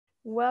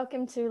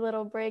Welcome to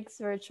Little Break's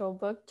virtual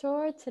book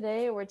tour.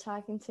 Today we're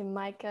talking to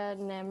Micah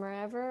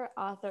Nemerever,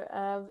 author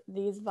of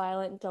These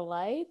Violent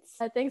Delights.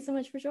 Thanks so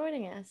much for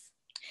joining us.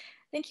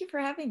 Thank you for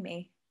having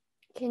me.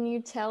 Can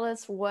you tell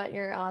us what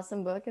your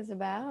awesome book is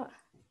about?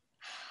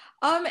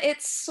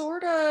 It's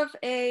sort of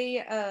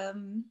a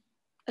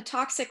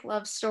toxic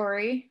love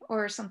story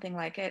or something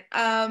like it.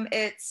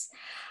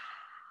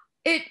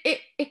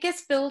 It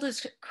gets billed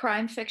as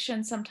crime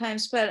fiction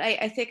sometimes, but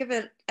I think of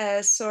it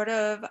as sort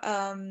of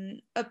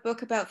a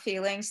book about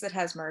feelings that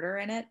has murder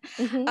in it.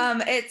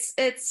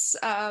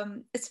 Mm-hmm.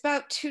 It's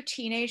about two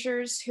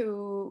teenagers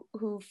who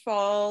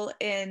fall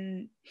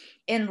in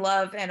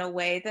love in a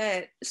way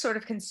that sort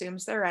of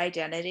consumes their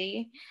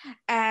identity,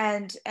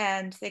 and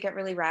they get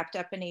really wrapped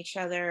up in each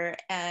other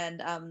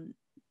and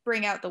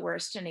bring out the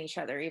worst in each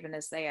other, even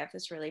as they have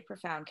this really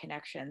profound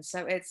connection.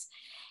 So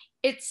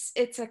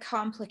it's a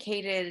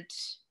complicated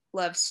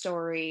love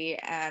story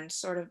and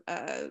sort of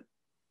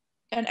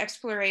an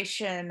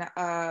exploration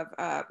of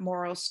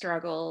moral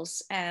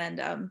struggles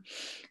and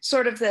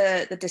sort of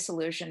the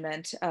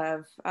disillusionment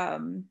of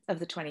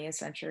the 20th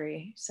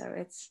century. So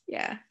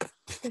yeah.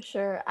 For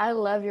sure. I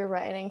love your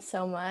writing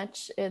so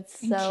much. It's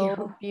Thank so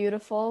you.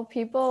 beautiful.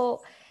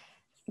 People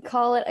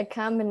call it a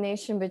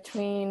combination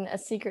between A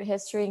Secret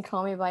History and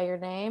Call Me by Your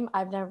Name.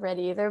 I've never read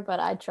either, but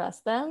I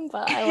trust them.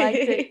 But I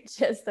liked it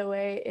just the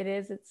way it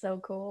is. It's so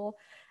cool.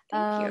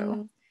 Thank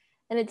you.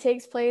 And it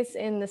takes place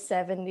in the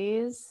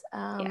 70s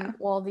Yeah.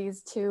 while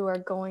these two are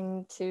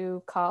going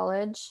to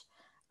college.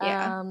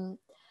 Yeah. Um,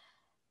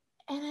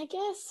 and I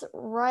guess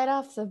right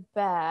off the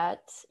bat,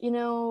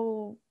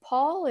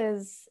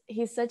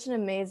 he's such an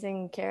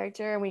amazing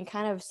character, and we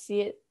kind of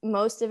see it,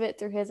 most of it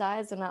through his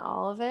eyes and not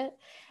all of it.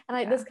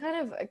 And this Yeah.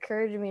 kind of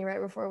occurred to me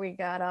right before we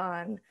got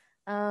on.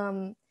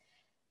 Um,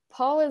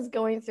 Paul is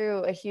going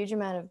through a huge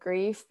amount of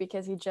grief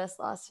because he just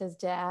lost his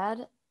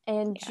dad.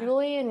 And Yeah.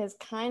 Julian is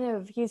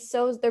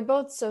they're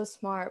both so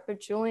smart,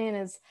 but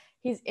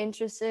he's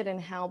interested in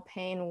how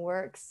pain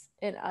works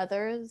in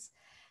others.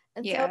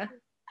 And so Yeah.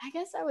 I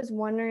guess I was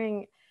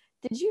wondering,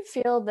 did you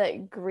feel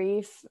that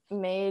grief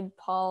made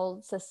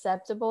Paul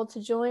susceptible to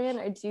Julian,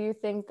 or do you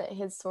think that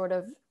his sort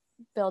of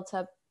built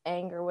up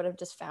anger would have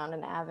just found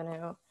an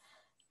avenue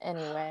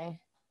anyway?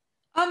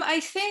 I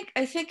think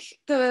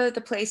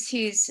the place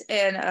he's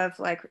in of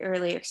like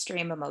really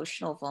extreme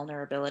emotional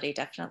vulnerability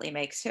definitely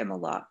makes him a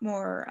lot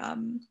more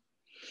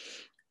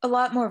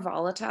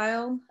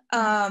volatile.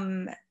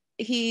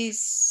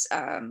 He's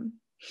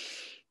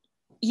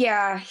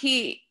yeah,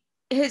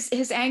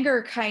 his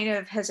anger kind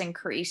of has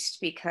increased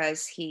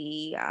because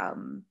he's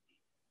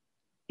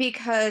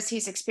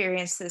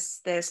experienced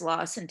this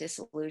loss and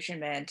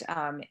disillusionment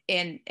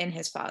in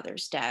his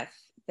father's death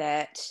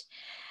that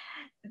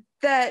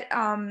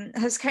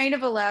has kind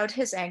of allowed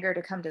his anger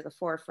to come to the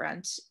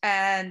forefront.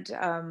 And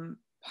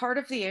part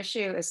of the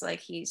issue is like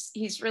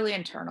he's really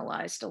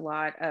internalized a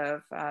lot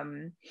of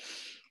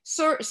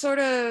sort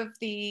of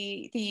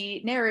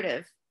the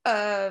narrative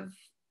of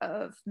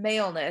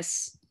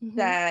maleness Mm-hmm.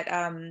 that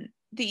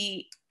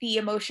the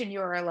emotion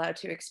you are allowed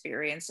to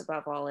experience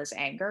above all is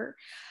anger.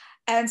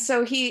 And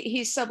so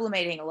he's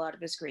sublimating a lot of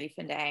his grief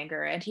into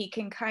anger, and he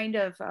kind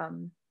of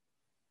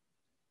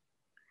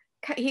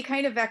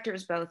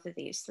vectors both of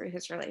these through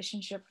his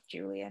relationship with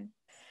Julian.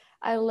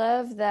 I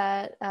love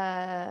that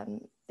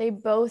they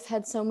both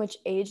had so much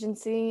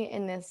agency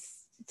in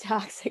this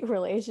toxic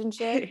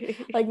relationship.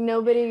 Like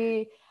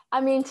nobody, I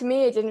mean, to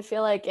me, it didn't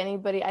feel like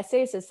anybody, I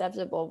say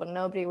susceptible, but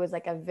nobody was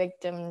like a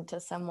victim to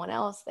someone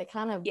else. They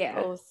kind of Yeah.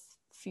 both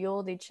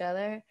fueled each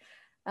other.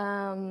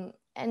 And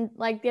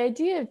like the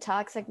idea of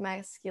toxic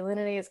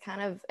masculinity is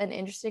kind of an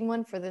interesting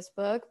one for this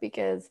book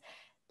because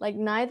like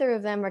neither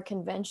of them are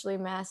conventionally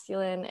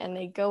masculine and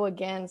they go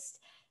against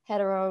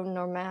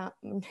heteronormal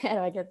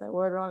I get that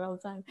word wrong all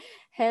the time,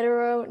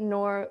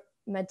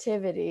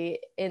 heteronormativity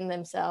in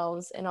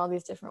themselves in all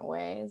these different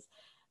ways.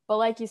 But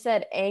like you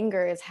said,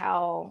 anger is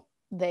how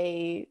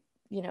they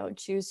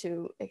choose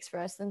to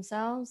express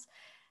themselves.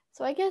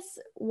 So I guess,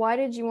 why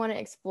did you want to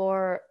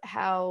explore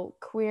how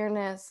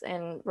queerness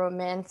and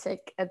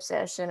romantic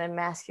obsession and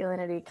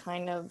masculinity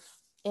kind of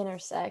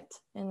intersect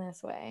in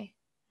this way?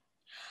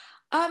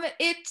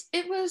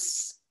 It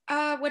was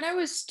when I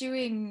was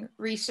doing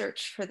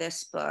research for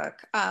this book,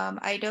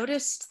 I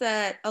noticed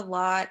that a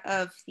lot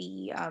of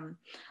the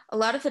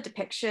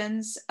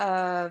depictions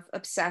of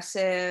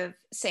obsessive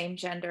same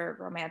gender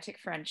romantic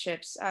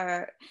friendships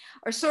are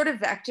sort of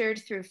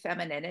vectored through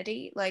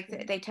femininity.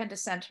 Like they tend to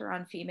center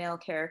on female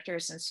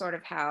characters and sort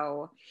of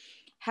how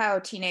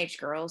teenage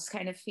girls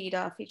kind of feed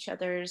off each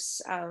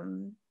other's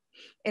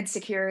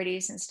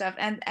insecurities and stuff.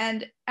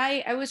 And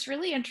I was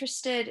really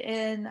interested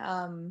in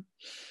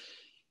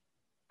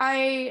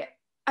I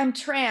I'm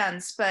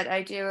trans, but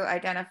I do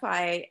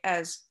identify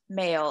as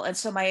male. And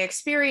so my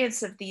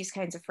experience of these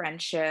kinds of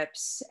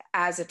friendships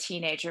as a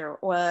teenager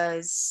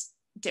was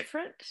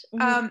different.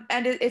 Mm-hmm.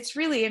 And it's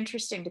really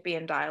interesting to be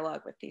in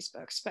dialogue with these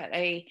books. But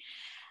I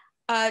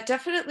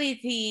definitely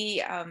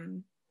the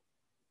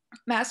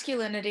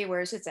masculinity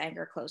wears its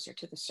anger closer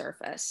to the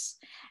surface.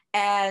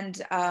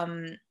 and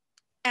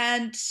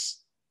and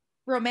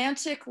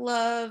romantic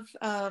love,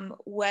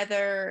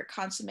 whether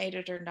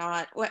consummated or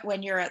not,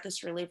 when you're at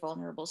this really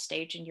vulnerable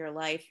stage in your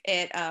life,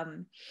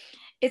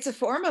 it's a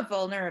form of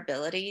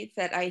vulnerability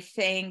that I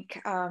think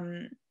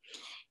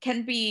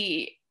can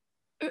be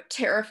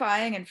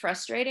terrifying and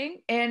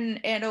frustrating in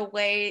a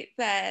way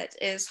that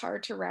is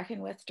hard to reckon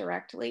with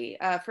directly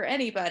for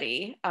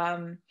anybody.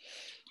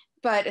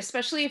 But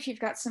especially if you've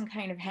got some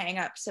kind of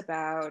hangups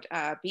about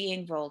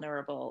being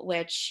vulnerable,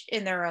 which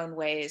in their own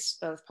ways,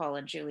 both Paul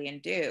and Julian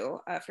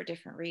do for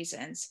different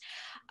reasons.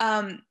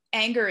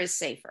 Anger is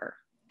safer.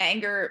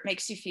 Anger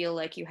makes you feel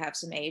like you have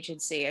some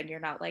agency and you're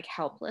not like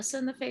helpless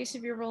in the face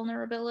of your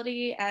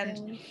vulnerability.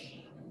 And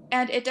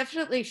it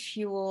definitely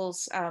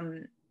fuels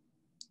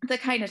the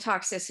kind of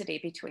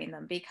toxicity between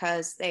them,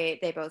 because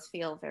they both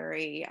feel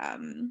very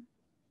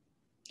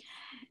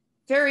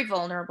very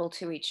vulnerable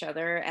to each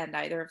other, and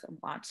neither of them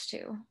wants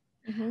to.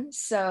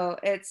 So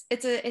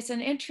it's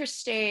an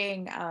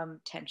interesting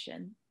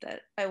tension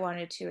that I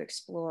wanted to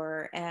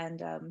explore,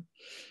 and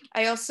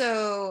I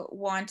also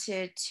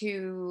wanted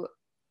to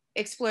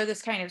explore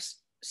this kind of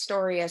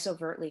story as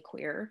overtly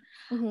queer,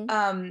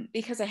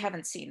 because I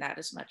haven't seen that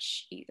as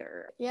much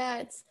either. Yeah,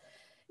 it's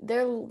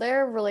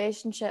their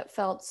relationship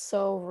felt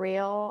so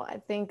real. I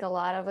think a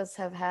lot of us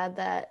have had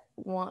that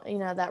one, you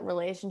know, that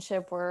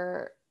relationship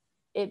where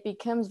it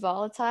becomes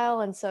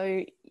volatile, and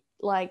so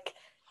like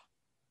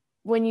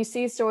when you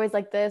see stories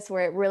like this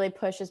where it really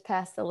pushes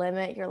past the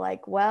limit, you're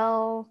like,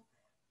 well,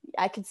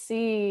 I could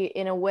see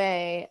in a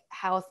way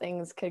how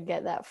things could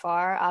get that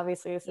far.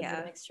 Obviously, this is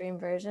an extreme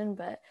version,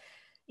 but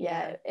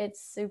yeah,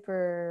 it's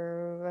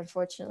super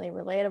unfortunately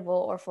relatable,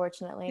 or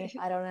fortunately,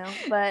 I don't know.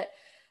 But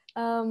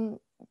I'm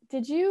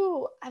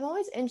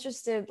always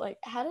interested, like,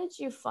 how did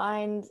you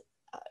find,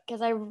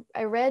 because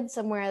I read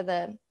somewhere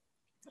that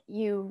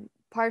you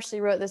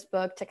partially wrote this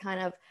book to kind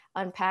of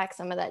unpack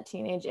some of that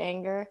teenage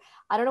anger.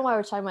 I don't know why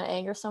we're talking about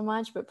anger so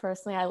much, but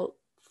personally, I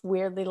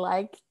weirdly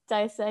like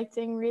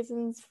dissecting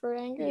reasons for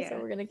anger, so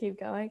we're going to keep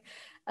going.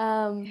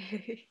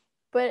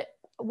 But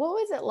what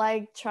was it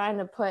like trying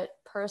to put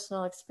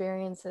personal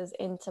experiences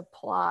into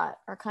plot,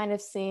 or kind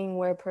of seeing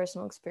where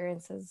personal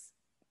experiences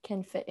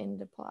can fit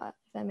into plot,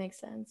 if that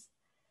makes sense?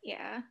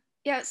 Yeah,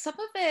 some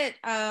of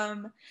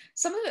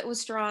it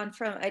was drawn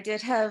from, I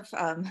did have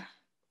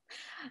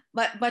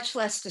much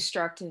less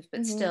destructive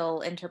but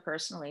still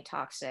interpersonally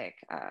toxic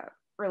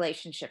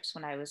relationships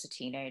when I was a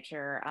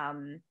teenager,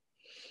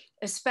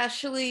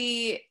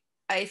 especially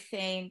I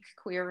think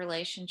queer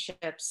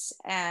relationships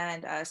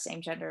and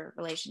same gender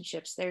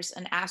relationships. There's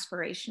an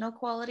aspirational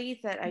quality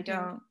that I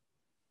don't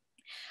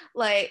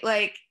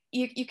like.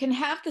 You can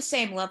have the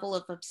same level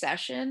of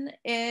obsession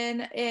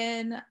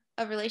in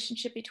a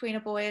relationship between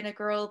a boy and a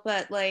girl,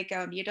 but like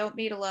you don't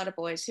meet a lot of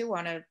boys who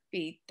want to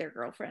be their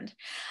girlfriend.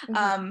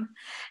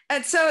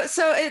 And so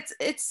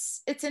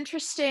it's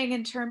interesting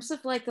in terms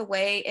of like the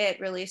way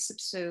it really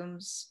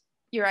subsumes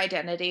your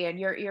identity, and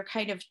you're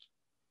kind of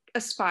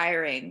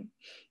aspiring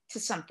to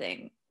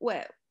something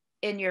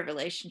in your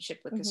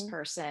relationship with this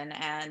person,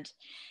 and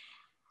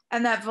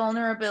that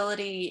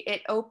vulnerability,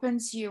 it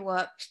opens you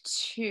up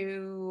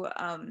to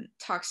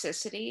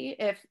toxicity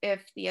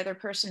if the other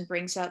person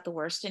brings out the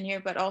worst in you.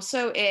 But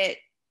also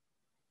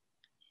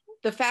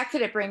the fact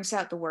that it brings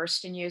out the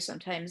worst in you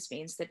sometimes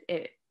means that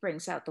it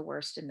brings out the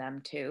worst in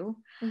them too.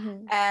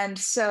 And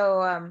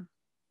so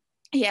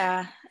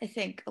yeah, I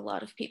think a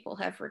lot of people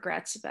have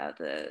regrets about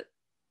the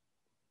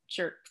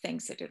jerk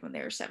things they did when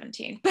they were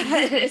 17, but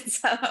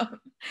it's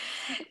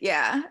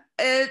yeah,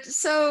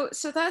 so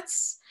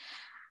that's,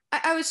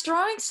 I was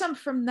drawing some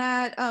from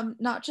that,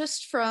 not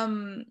just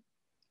from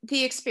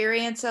the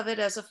experience of it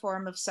as a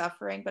form of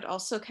suffering, but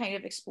also kind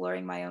of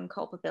exploring my own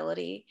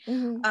culpability.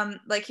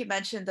 Like you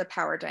mentioned, the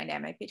power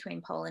dynamic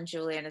between Paul and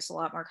Julian is a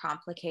lot more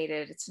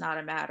complicated. It's not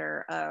a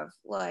matter of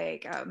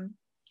like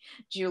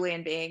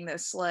Julian being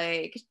this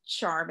like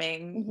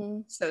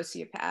charming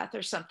sociopath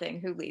or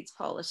something who leads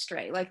Paul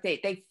astray. Like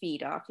they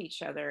feed off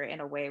each other in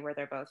a way where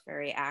they're both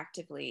very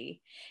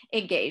actively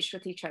engaged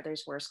with each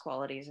other's worst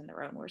qualities and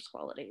their own worst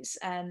qualities.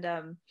 And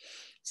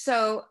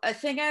so a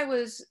thing I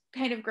was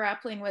kind of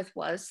grappling with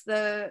was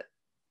the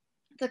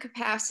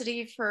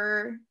capacity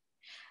for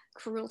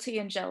cruelty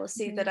and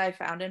jealousy that I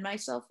found in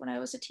myself when I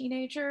was a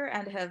teenager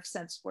and have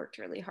since worked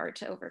really hard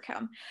to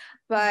overcome.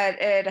 But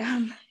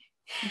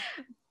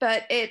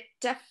it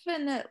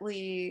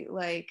definitely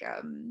like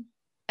and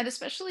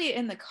especially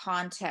in the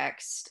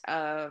context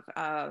of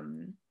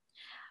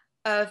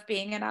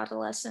being an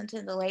adolescent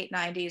in the late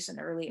 90s and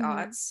early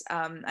aughts.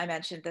 I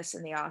mentioned this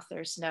in the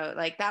author's note,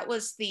 like that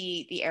was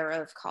the era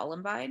of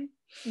Columbine.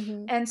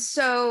 And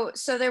so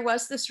there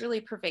was this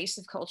really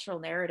pervasive cultural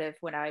narrative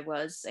when I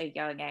was a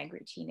young,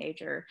 angry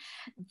teenager,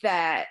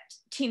 that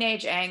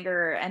teenage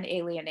anger and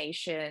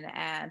alienation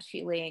and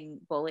feeling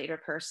bullied or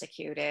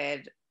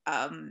persecuted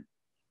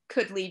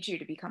could lead you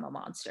to become a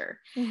monster.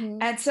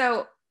 And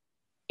so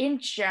in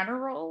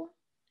general,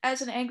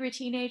 as an angry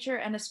teenager,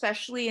 and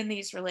especially in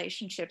these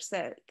relationships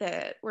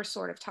that were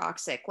sort of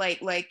toxic,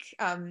 like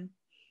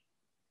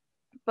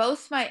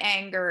both my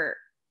anger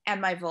and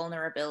my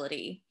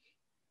vulnerability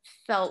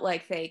felt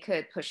like they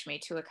could push me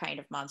to a kind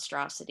of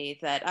monstrosity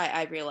that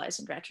I realize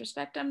in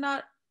retrospect I'm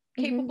not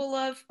capable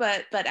of,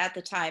 but at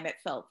the time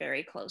it felt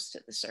very close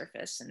to the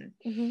surface and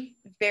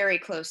very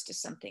close to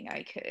something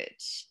I could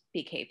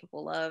be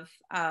capable of.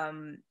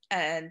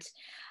 And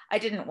I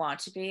didn't want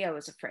to be. I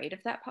was afraid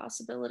of that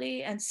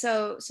possibility. And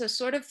so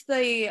sort of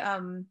the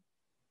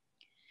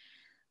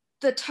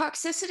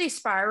toxicity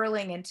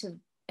spiraling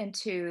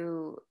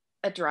into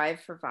a drive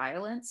for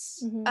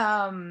violence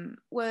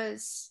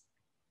was,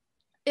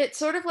 it's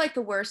sort of like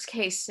the worst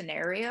case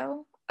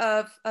scenario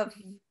of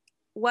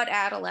what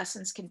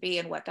adolescence can be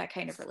and what that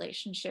kind of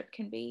relationship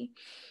can be.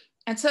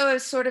 And so I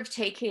was sort of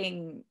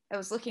I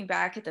was looking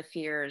back at the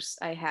fears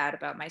I had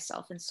about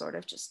myself and sort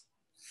of just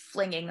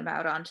flinging them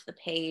out onto the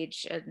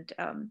page and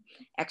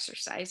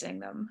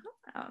exercising them.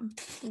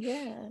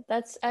 Yeah,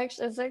 that's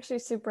actually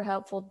super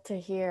helpful to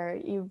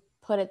hear you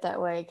put it that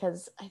way,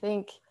 because I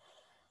think,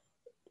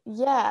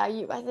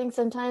 I think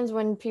sometimes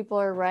when people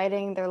are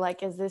writing, they're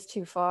like, is this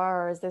too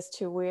far or is this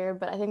too weird?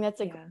 But I think that's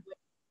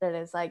it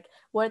is like,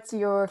 what's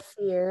your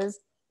fears?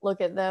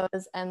 Look at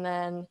those, and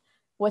then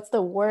what's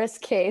the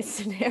worst case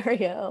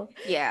scenario?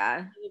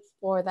 Yeah.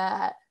 Explore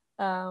that,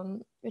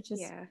 which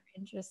is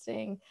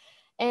interesting.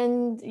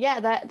 And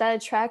that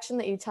attraction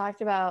that you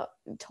talked about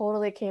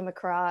totally came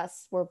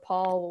across, where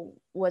Paul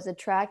was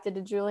attracted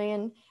to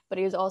Julian, but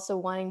he was also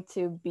wanting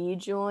to be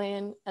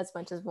Julian as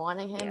much as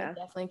wanting him. It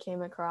definitely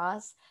came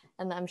across.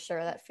 And I'm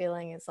sure that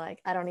feeling is like,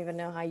 I don't even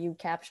know how you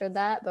captured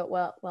that, but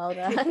well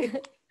done.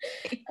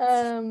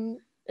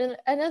 And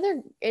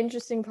another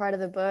interesting part of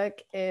the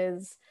book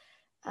is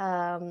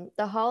the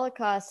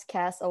Holocaust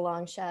casts a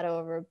long shadow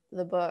over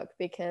the book,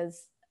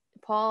 because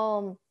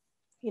Paul,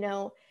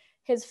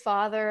 his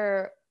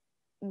father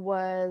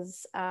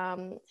was,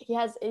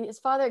 his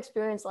father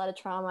experienced a lot of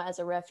trauma as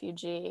a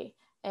refugee.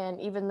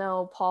 And even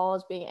though Paul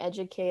is being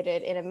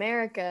educated in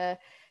America,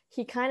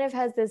 he kind of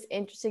has this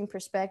interesting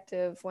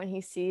perspective when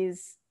he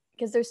sees,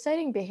 because they're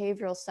studying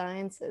behavioral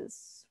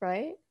sciences,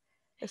 right?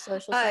 Or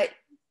social science.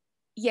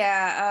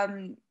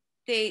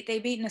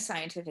 They meet in a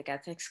scientific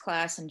ethics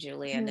class, and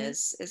Julian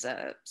is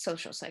a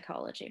social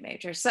psychology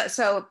major.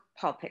 So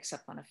Paul picks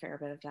up on a fair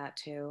bit of that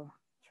too.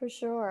 For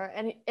sure.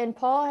 And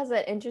Paul has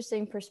that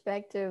interesting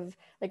perspective,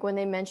 like when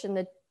they mention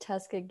the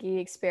Tuskegee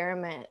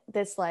experiment,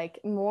 this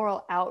like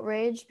moral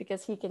outrage,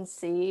 because he can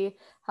see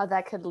how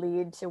that could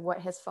lead to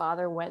what his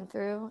father went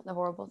through, the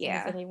horrible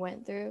things that he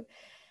went through.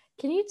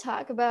 Can you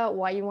talk about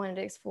why you wanted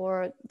to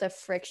explore the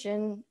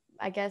friction,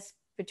 I guess,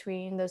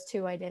 between those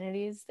two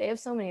identities? They have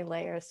so many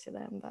layers to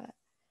them, but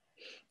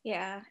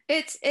I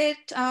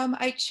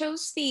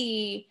chose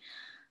the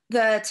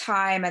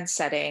time and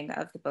setting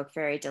of the book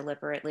very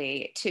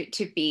deliberately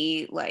to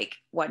be like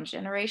one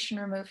generation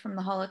removed from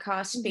the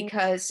Holocaust,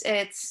 because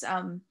it's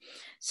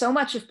so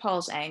much of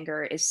Paul's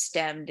anger is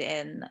stems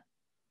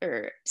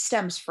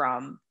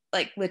from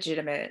like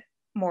legitimate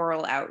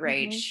moral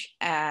outrage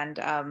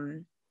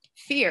and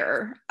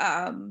fear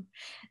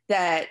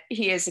that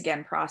he is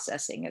again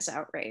processing as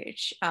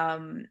outrage.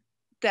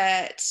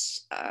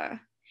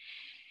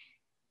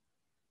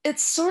 It's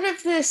sort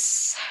of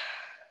this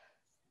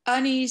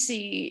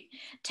uneasy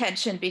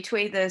tension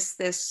between this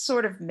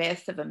sort of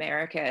myth of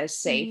America as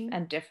safe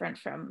and different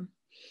from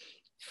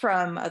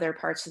other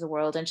parts of the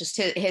world, and just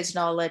his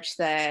knowledge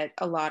that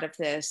a lot of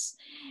this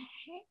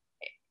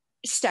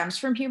stems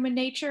from human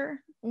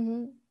nature.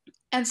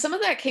 And some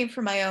of that came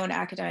from my own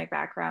academic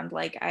background.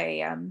 Like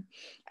I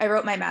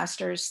wrote my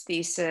master's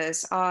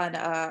thesis on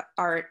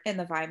art in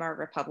the Weimar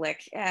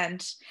Republic,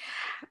 and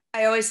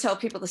I always tell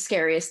people the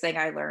scariest thing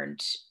I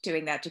learned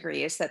doing that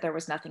degree is that there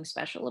was nothing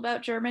special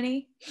about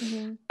Germany.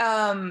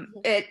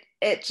 It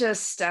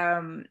just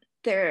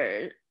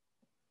their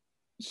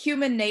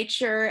human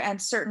nature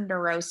and certain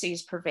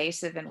neuroses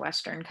pervasive in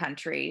Western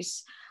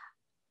countries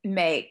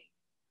make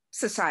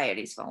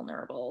societies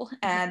vulnerable,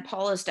 and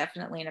Paul is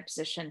definitely in a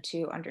position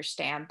to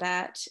understand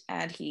that,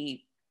 and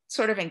he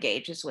sort of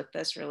engages with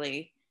this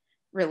really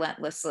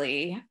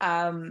relentlessly,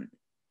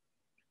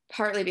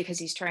 partly because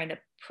he's trying to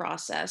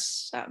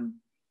process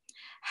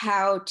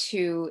how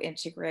to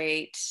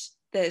integrate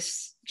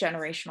this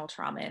generational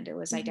trauma into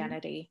his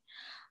identity.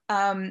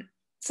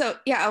 So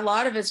a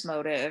lot of his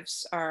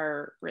motives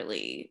are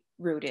really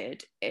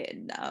rooted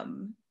in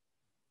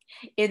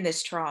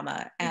this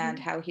trauma and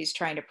how he's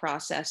trying to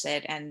process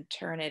it and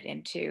turn it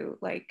into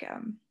like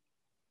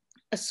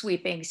a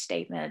sweeping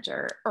statement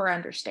or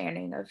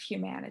understanding of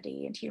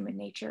humanity and human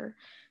nature.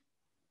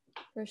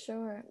 For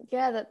sure.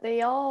 Yeah,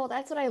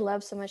 that's what I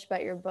love so much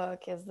about your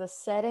book, is the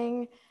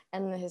setting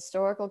and the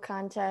historical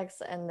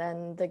context, and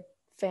then the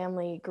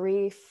family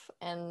grief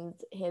and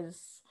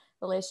his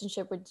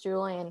relationship with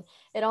Julian.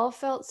 It all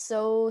felt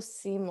so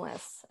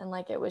seamless, and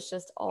like it was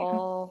just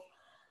all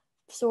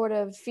sort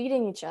of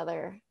feeding each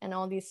other, and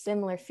all these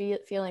similar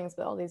feelings,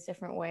 but all these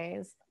different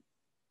ways.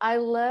 I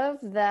love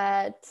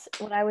that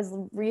when I was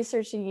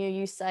researching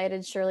you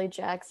cited Shirley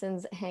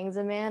Jackson's Hangs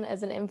a Man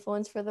as an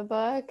influence for the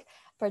book,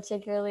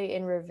 particularly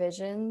in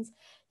revisions.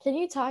 Can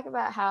you talk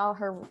about how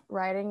her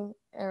writing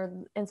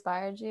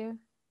inspired you?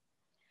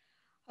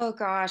 Oh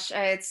gosh,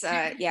 it's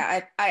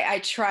yeah. I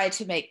try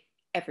to make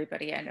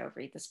everybody I know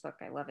read this book.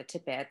 I love it to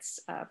bits.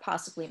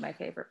 Possibly my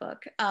favorite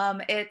book.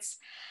 Um, it's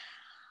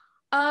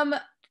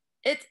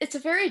a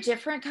very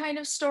different kind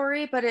of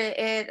story, but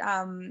it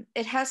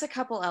has a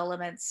couple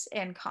elements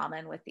in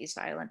common with these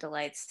violent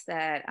delights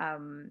that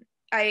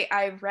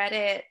I read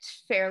it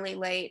fairly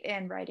late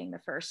in writing the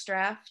first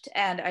draft,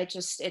 and it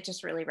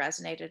just really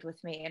resonated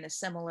with me in a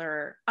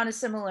similar on a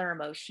similar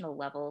emotional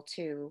level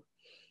to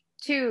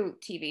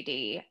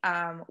TVD,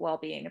 while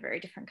being a very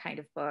different kind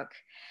of book.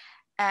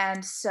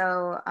 And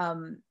so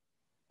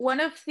one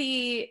of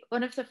the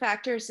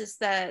factors is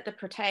that the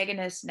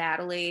protagonist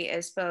Natalie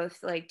is both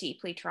like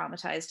deeply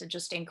traumatized and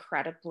just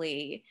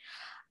incredibly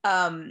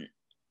um,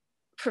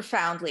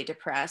 profoundly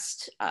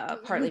depressed,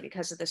 partly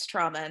because of this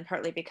trauma and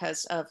partly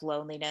because of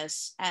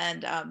loneliness.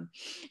 And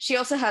she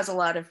also has a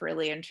lot of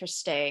really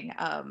interesting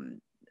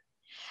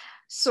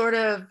sort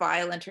of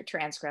violent or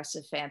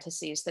transgressive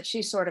fantasies that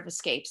she sort of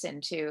escapes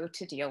into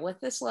to deal with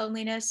this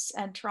loneliness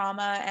and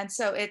trauma. And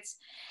so it's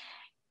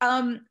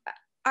um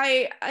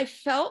I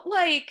felt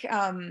like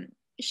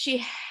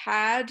she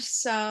had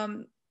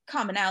some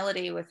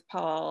commonality with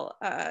Paul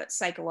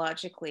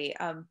psychologically,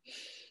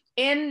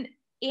 in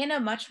in a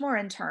much more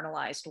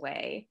internalized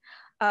way,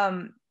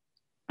 um,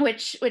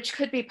 which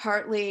could be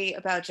partly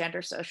about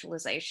gender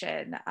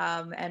socialization,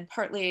 and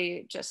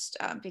partly just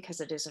because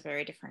it is a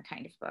very different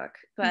kind of book.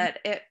 But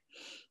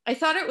I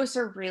thought it was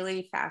a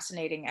really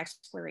fascinating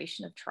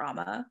exploration of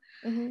trauma,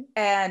 Mm-hmm.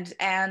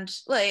 and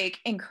like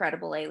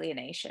incredible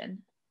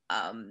alienation,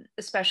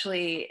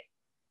 especially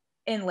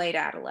in late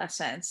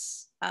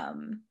adolescence.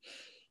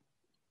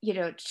 You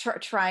know,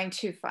 trying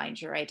to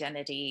find your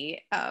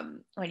identity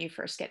when you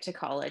first get to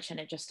college, and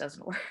it just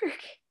doesn't work.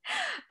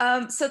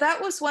 So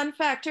that was one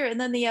factor, and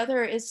then the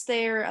other is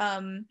there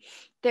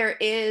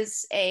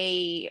is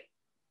a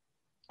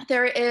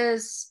there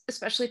is,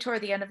 especially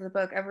toward the end of the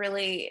book, a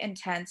really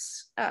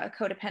intense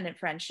codependent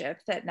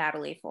friendship that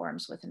Natalie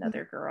forms with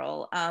another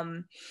girl,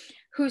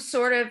 who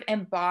sort of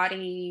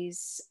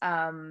embodies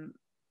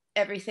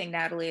everything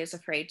Natalie is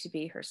afraid to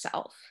be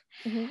herself.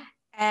 Mm-hmm.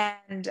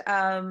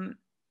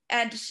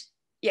 And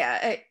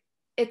yeah,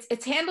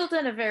 it's handled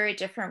in a very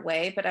different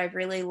way, but I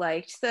really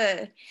liked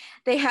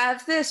they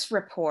have this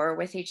rapport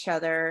with each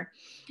other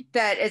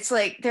that it's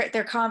like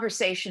their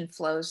conversation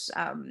flows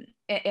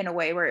in a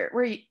way where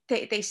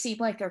they seem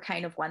like they're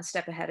kind of one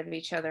step ahead of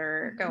each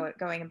other,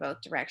 going in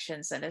both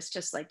directions, and it's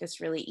just like this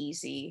really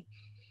easy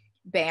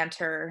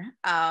banter,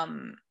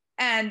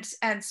 and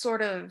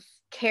sort of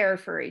care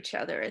for each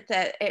other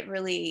that it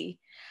really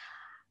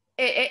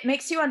it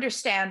makes you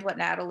understand what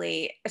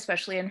Natalie,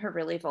 especially in her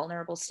really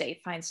vulnerable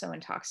state, finds so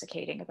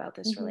intoxicating about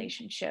this Mm-hmm.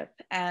 relationship.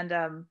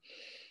 And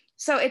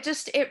so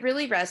it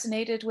really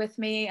resonated with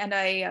me.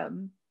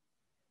 And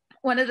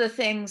one of the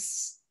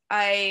things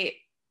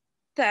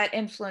that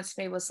influenced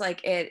me was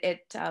like it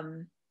it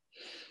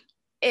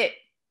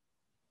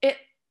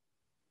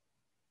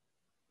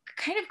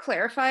kind of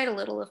clarified a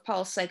little of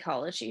Paul's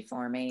psychology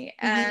for me.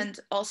 Mm-hmm. And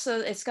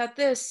also it's got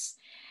this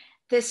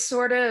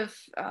sort of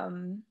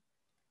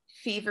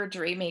fever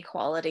dreamy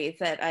quality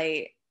that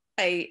I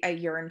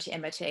yearn to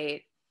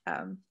imitate.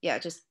 Yeah,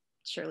 just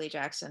Shirley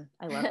Jackson.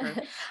 I love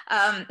her.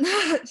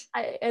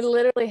 I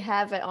literally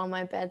have it on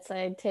my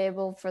bedside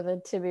table for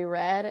the to be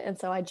read, and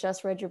so I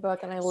just read your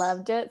book and I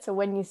loved it. So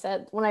when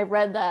I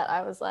read that,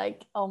 I was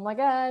like, oh my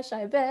gosh,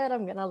 I bet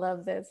I'm gonna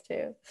love this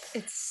too.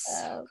 It's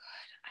so good.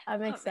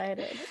 I'm Love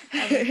excited.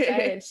 I'm it.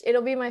 excited.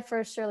 It'll be my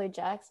first Shirley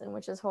Jackson,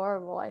 which is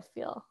horrible. I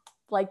feel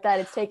like that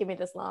it's taken me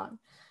this long,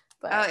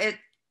 but It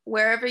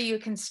wherever you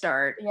can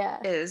start yeah,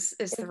 is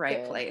the it's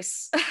right good.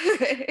 place.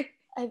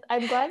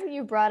 I'm glad that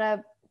you brought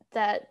up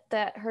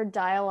that her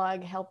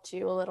dialogue helped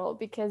you a little,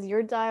 because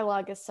your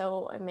dialogue is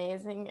so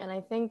amazing, and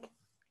I think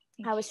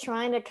I was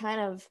trying to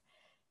kind of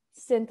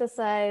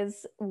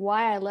synthesize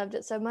why I loved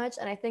it so much,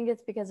 and I think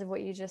it's because of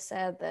what you just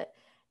said, that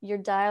your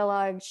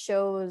dialogue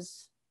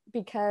shows,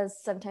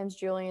 because sometimes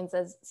Julian's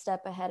a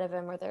step ahead of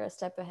him or they're a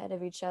step ahead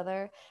of each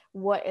other,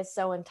 what is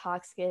so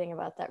intoxicating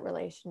about that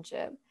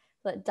relationship.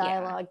 That Yeah.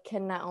 dialogue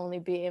can not only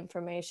be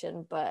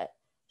information but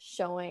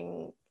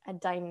showing a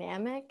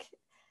dynamic,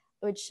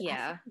 which I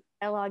Yeah. find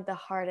dialogue the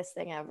hardest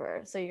thing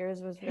ever. So yours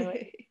was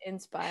really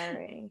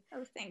inspiring.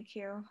 Oh, thank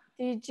you.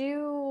 Did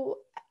you,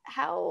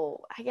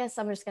 how, I guess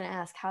I'm just going to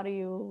ask, how do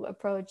you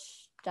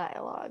approach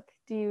dialogue?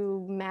 Do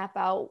you map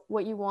out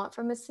what you want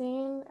from a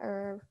scene,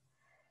 or?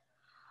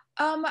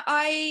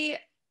 I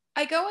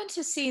go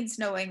into scenes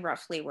knowing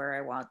roughly where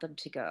I want them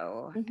to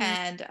go, Mm-hmm.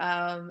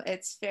 and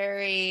it's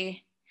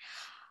very.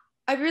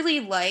 I really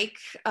like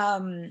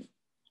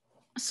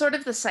sort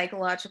of the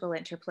psychological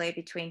interplay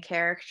between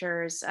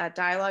characters.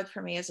 Dialogue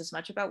for me is as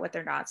much about what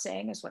they're not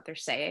saying as what they're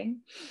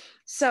saying.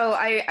 So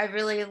I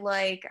really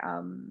like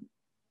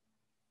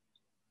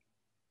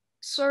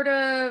sort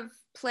of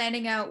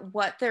planning out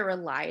what they're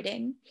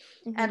eliding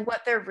Mm-hmm. and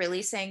what they're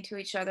really saying to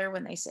each other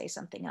when they say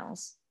something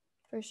else.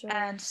 For sure.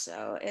 And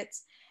so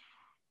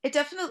it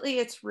definitely,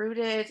 it's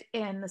rooted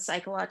in the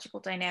psychological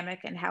dynamic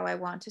and how I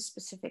want a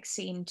specific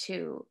scene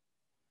to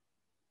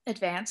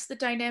advance the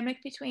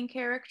dynamic between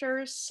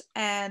characters.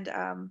 And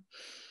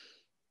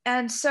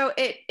so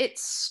it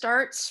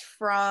starts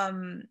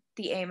from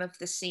the aim of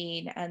the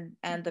scene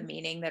and the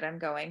meaning that I'm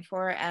going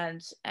for,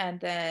 and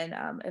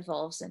then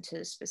evolves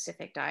into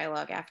specific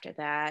dialogue after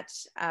that.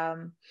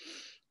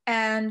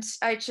 And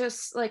I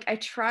just like, I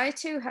try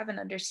to have an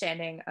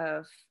understanding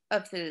of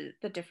the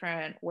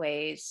different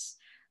ways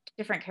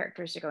different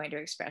characters are going to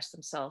express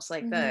themselves,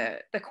 like the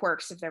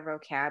quirks of their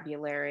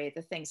vocabulary,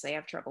 the things they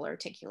have trouble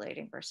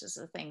articulating versus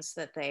the things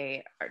that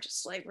they are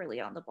just like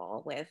really on the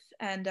ball with.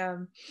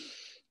 And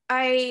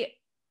I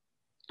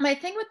my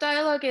thing with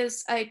dialogue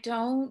is I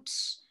don't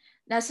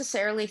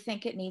necessarily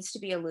think it needs to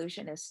be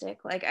illusionistic.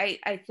 Like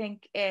I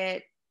think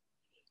it,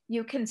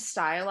 you can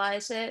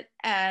stylize it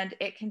and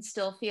it can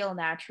still feel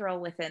natural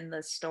within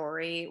the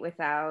story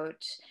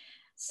without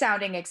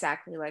sounding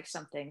exactly like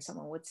something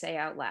someone would say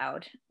out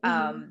loud.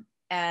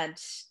 And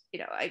you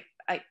know,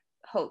 I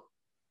hope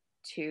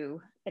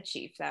to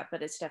achieve that,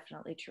 but it's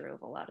definitely true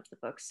of a lot of the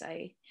books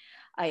I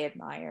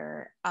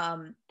admire,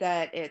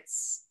 that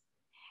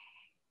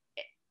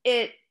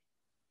it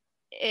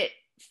it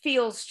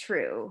feels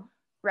true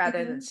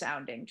rather than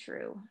sounding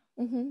true.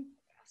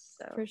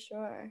 So For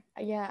sure.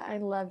 Yeah, I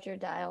loved your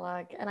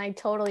dialogue. And I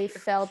totally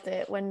felt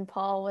it when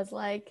Paul was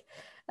like,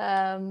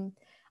 I'm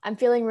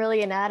feeling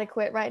really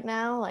inadequate right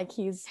now. Like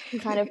he's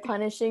kind of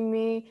punishing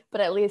me,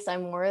 but at least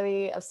I'm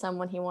worthy of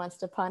someone he wants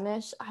to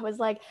punish. I was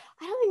like,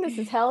 I don't think this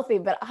is healthy,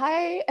 but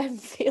I am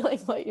feeling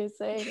what you're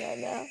saying right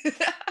now.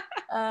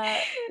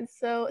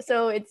 So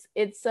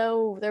it's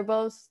so, they're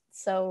both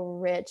so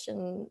rich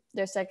and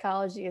their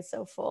psychology is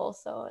so full.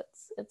 So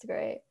it's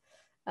great.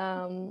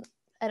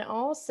 And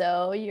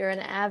also, you're an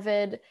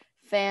avid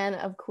fan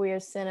of queer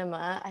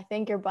cinema. I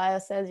think your bio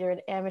says you're an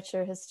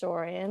amateur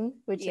historian,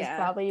 which is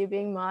probably you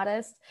being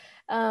modest.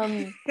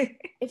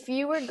 If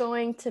you were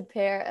going to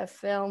pair a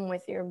film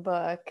with your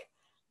book,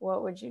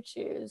 what would you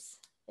choose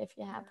if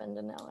you happen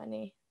to know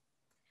any?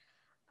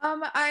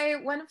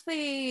 One of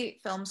the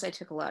films I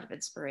took a lot of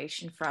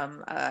inspiration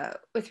from,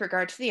 with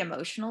regard to the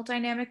emotional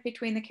dynamic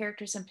between the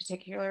characters in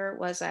particular,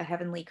 was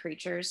Heavenly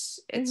Creatures.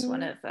 It's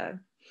one of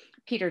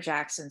Peter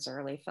Jackson's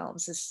early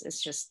films.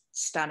 Is just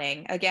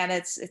stunning. Again,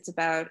 it's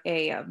about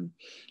a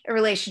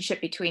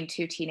relationship between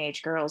two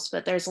teenage girls,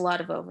 but there's a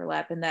lot of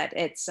overlap in that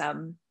it's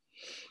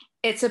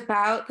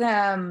about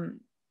them,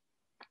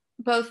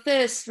 both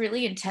this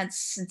really intense,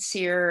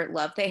 sincere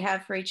love they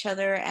have for each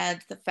other, and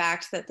the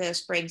fact that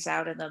this brings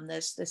out in them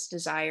this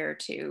desire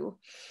to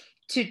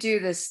do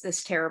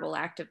this terrible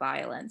act of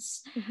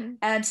violence.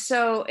 And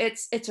so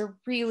it's a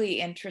really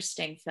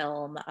interesting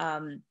film,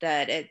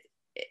 that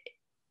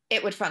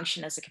it would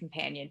function as a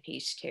companion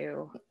piece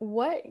too.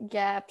 What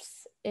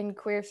gaps in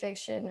queer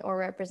fiction or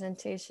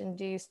representation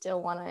do you still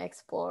want to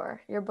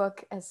explore? Your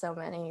book has so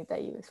many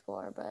that you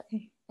explore, but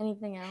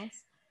anything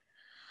else?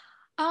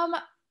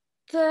 A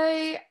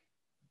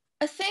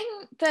thing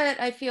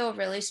that I feel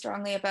really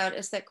strongly about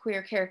is that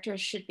queer characters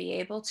should be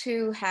able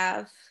to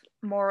have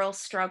moral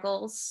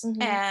struggles,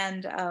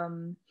 and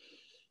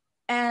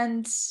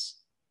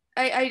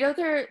I know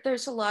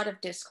there's a lot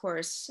of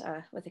discourse,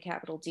 with a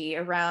capital D,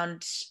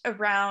 around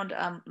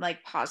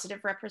like positive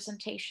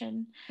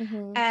representation,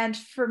 and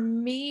for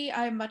me,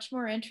 I'm much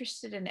more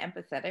interested in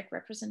empathetic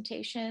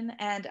representation,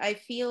 and I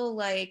feel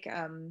like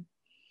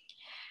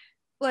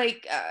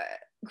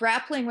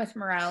grappling with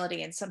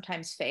morality and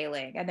sometimes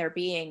failing, and there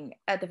being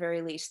at the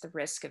very least the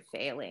risk of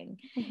failing,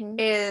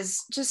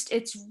 is just,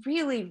 it's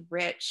really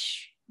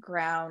rich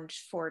ground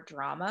for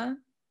drama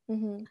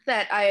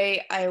that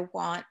I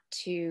want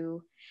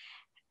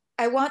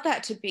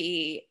that to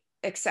be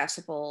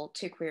accessible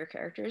to queer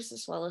characters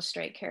as well as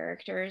straight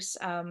characters.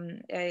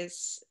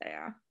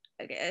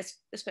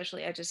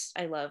 Especially I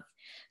love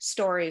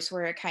stories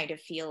where it kind of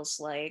feels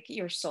like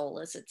your soul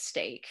is at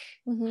stake.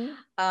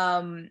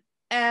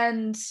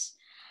 And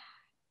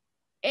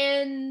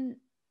in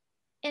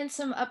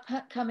some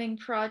upcoming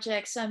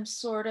projects, I'm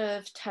sort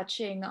of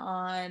touching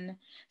on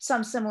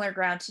some similar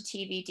ground to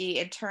TVD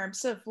in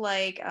terms of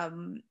like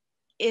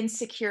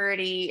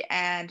insecurity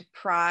and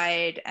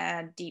pride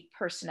and deep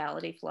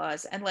personality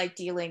flaws, and like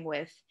dealing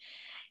with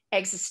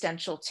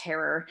existential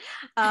terror.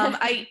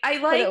 I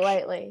like put it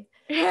lightly.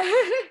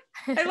 I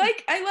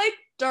like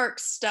dark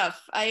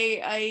stuff.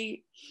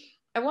 I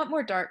want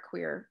more dark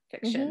queer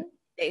fiction,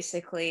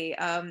 basically,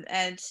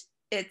 and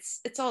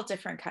it's all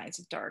different kinds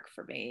of dark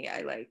for me.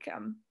 I like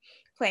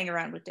playing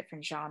around with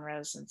different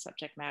genres and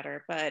subject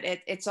matter, but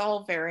it's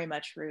all very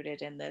much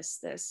rooted in this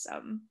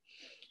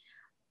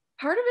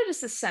part of it is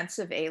the sense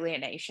of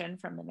alienation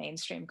from the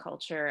mainstream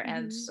culture,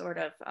 and sort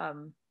of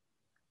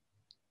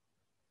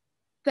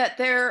that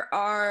there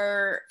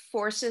are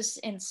forces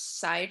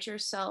inside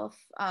yourself,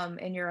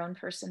 in your own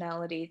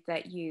personality,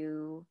 that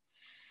you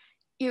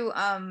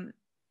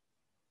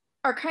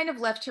are kind of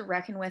left to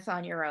reckon with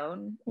on your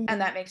own, and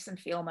that makes them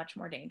feel much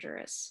more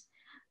dangerous.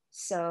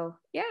 So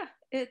yeah,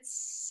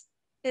 it's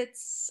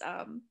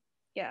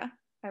yeah.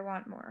 I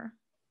want more.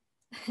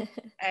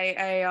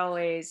 I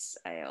always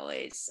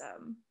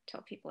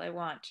tell people I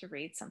want to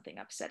read something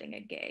upsetting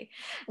and gay,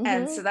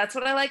 and so that's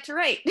what I like to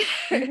write.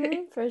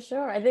 For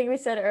sure. I think we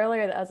said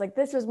earlier that I was like,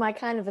 this was my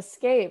kind of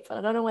escape.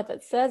 I don't know what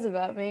that says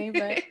about me,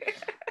 but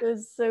it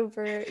was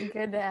super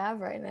good to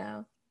have right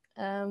now.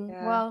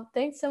 Well,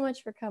 thanks so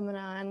much for coming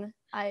on.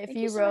 If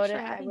you wrote it,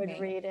 I would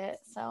read it.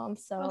 So I'm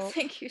so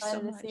thank you so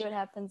excited much to see what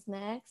happens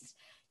next.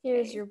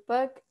 Here's your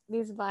book,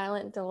 These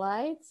Violent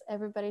Delights.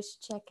 Everybody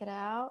should check it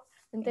out.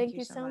 And thank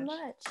you so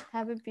much.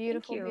 Have a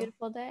beautiful,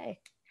 beautiful day.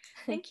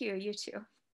 Thank you. You too.